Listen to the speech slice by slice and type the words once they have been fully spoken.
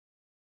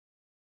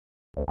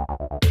We're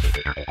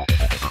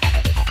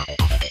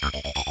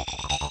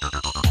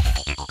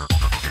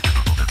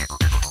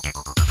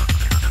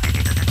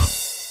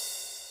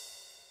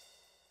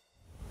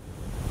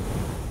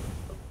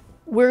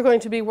going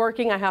to be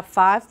working, I have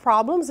 5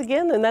 problems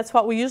again, and that's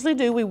what we usually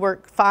do. We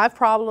work 5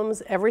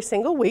 problems every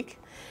single week.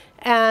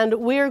 And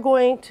we are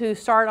going to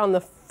start on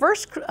the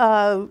first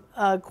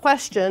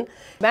question.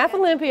 Math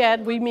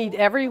Olympiad, we meet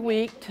every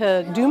week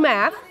to do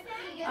math.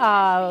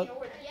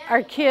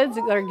 Our kids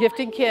are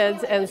gifted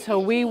kids, and so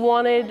we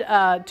wanted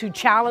to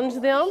challenge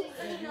them.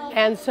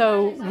 And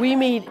so we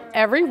meet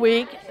every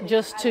week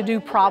just to do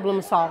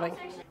problem solving.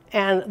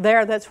 And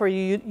that's where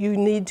you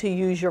need to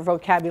use your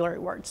vocabulary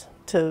words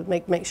to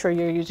make sure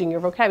you're using your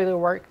vocabulary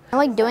work. I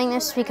like doing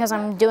this because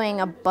I'm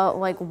doing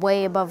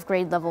way above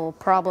grade level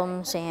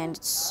problems, and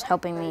it's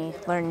helping me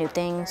learn new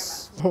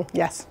things.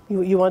 Yes,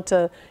 you want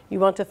to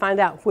find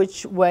out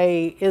which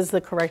way is the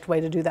correct way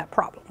to do that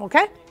problem,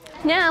 okay?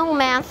 Now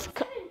math's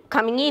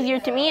coming easier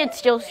to me. It's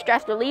still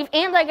stress relief,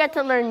 and I get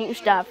to learn new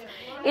stuff.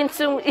 And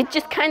so it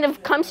just kind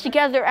of comes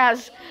together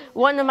as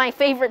one of my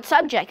favorite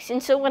subjects.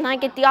 And so when I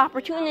get the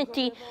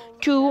opportunity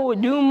to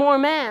do more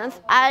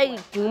math, I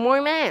do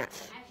more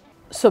math.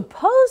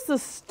 Suppose the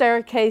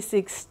staircase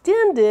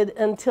extended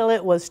until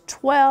it was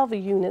 12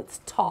 units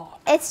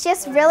tall. It's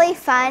just really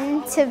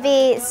fun to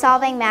be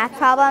solving math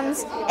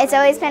problems. It's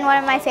always been one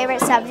of my favorite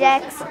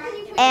subjects,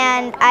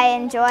 and I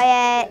enjoy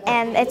it,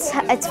 and it's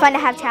fun to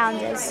have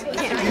challenges. Do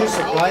you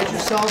surprise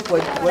yourself?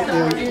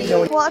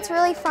 Well, it's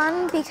really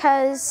fun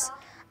because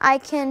I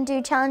can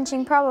do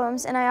challenging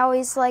problems, and I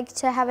always like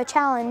to have a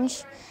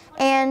challenge.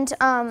 And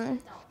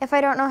if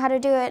I don't know how to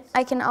do it,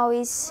 I can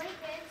always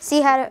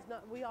see how to.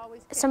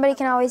 Somebody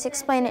can always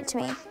explain it to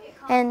me,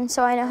 and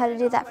so I know how to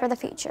do that for the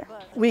future.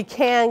 We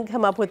can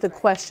come up with the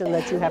question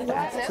that you have to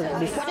ask to them.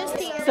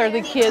 These are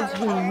the kids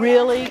who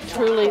really,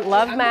 truly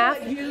love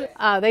math.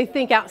 They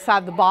think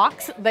outside the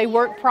box. They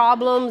work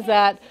problems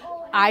that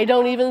I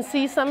don't even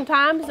see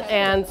sometimes,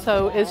 and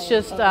so it's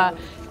just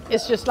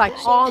like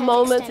all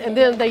moments, and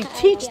then they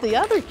teach the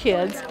other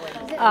kids.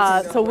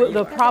 So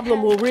the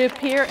problem will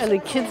reappear, and the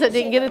kids that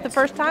didn't get it the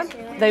first time,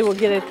 they will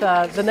get it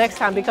the next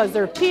time because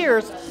their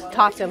peers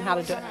taught them how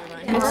to do it.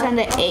 It's on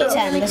the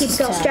 8 keep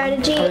going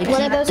strategy.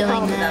 What are those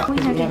called? We have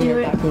to do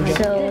it.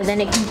 So then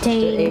it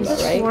contains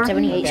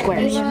 78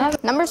 squares.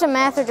 Numbers and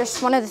math are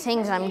just one of the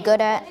things I'm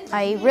good at.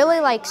 I really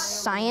like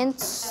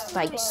science,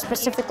 like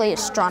specifically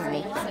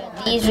astronomy.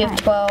 These we have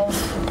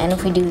 12, and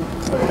if we do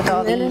with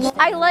all these.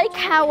 I like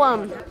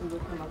how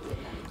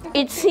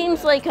it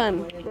seems like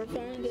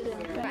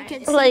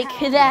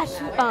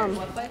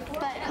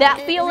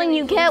that feeling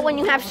you get when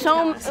you have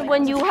so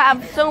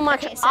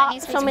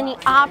many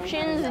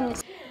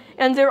options,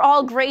 and they're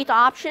all great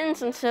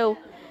options, and so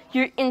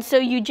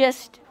you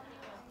just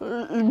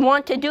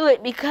want to do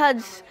it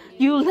because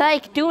you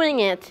like doing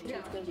it,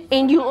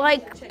 and you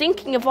like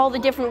thinking of all the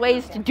different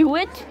ways to do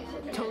it.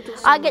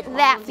 I get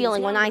that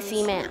feeling when I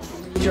see math.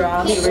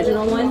 Draw the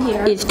original one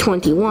here. It's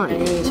 21.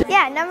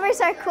 Yeah,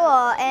 numbers are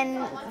cool,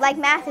 and like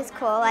math is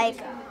cool.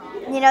 Like,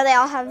 you know, they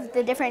all have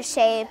the different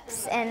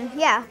shapes, and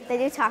yeah, they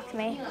do talk to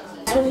me.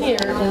 This one here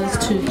is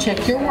to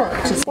check your work.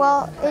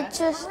 Well,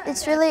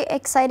 it's really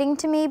exciting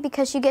to me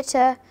because you get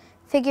to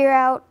figure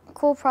out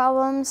cool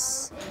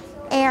problems,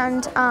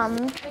 and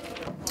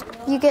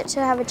you get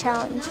to have a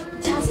challenge.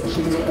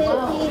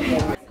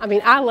 I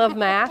mean, I love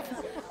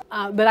math.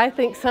 But I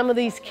think some of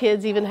these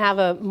kids even have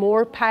a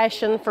more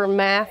passion for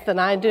math than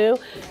I do.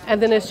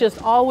 And then it's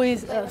just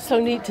always so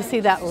neat to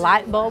see that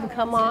light bulb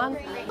come on,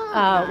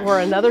 where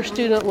another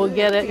student will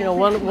get it. You know,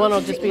 one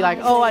will just be like,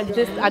 oh, I'm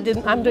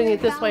doing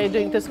it this way,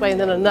 and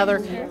then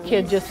another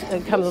kid just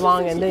comes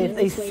along and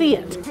they see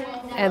it.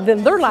 And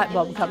then their light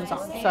bulb comes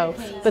on. So,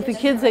 but the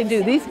kids,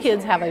 these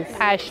kids have a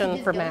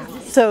passion for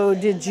math. So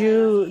have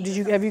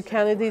you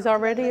counted these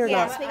already or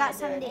not? Yes, we got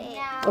 78.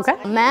 Okay.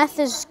 Math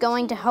is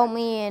going to help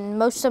me in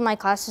most of my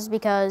classes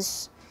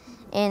because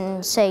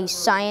in, say,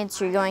 science,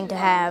 you're going to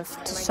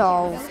have to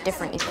solve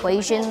different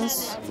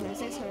equations,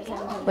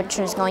 which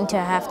is going to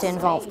have to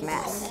involve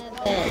math.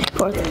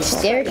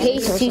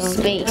 Staircase to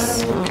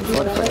space.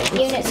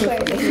 Unit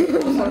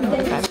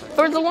squared.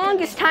 For the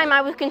longest time, I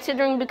was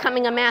considering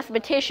becoming a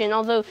mathematician,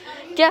 although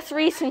just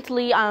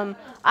recently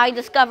I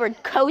discovered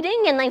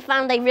coding, and I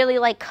found I really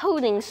like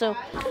coding, so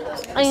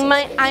I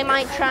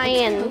might try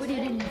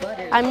and,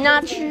 I'm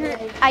not sure.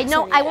 I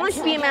know I want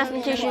to be a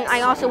mathematician,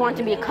 I also want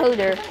to be a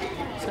coder.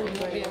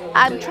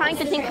 I'm trying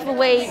to think of a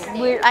way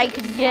where I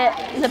could get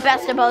the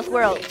best of both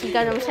worlds, you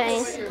get what I'm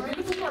saying?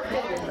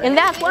 And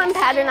that's one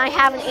pattern I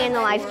haven't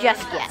analyzed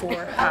just yet.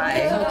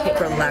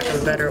 For lack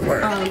of a better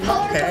word.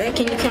 Okay.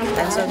 Can you count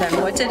that? So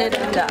then what did it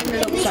end up?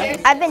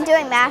 I've been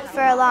doing math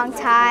for a long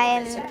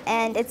time,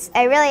 and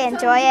I really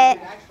enjoy it.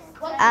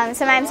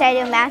 Sometimes I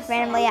do math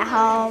randomly at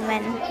home,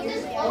 and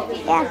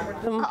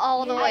yeah.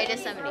 All the way to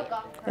 70.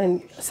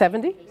 And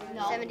 70?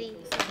 70.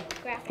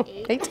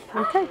 8.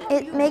 Okay.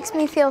 It makes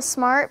me feel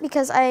smart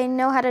because I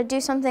know how to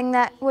do something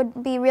that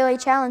would be really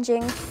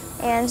challenging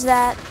and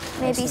that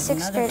maybe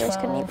 6th graders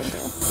couldn't even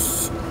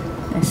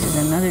do. This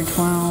is another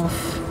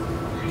 12.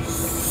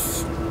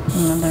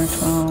 Another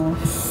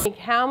 12.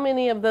 How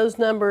many of those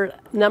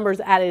numbers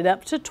added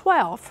up to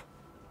 12?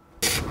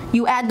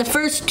 You add the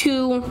first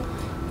two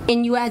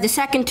and you add the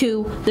second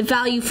two. The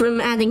value from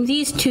adding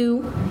these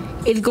two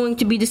is going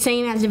to be the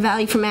same as the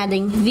value from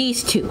adding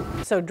these two.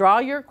 So draw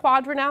your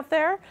quadrant out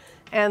there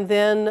and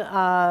then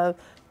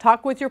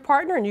talk with your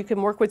partner, and you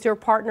can work with your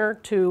partner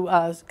to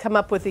come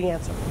up with the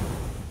answer.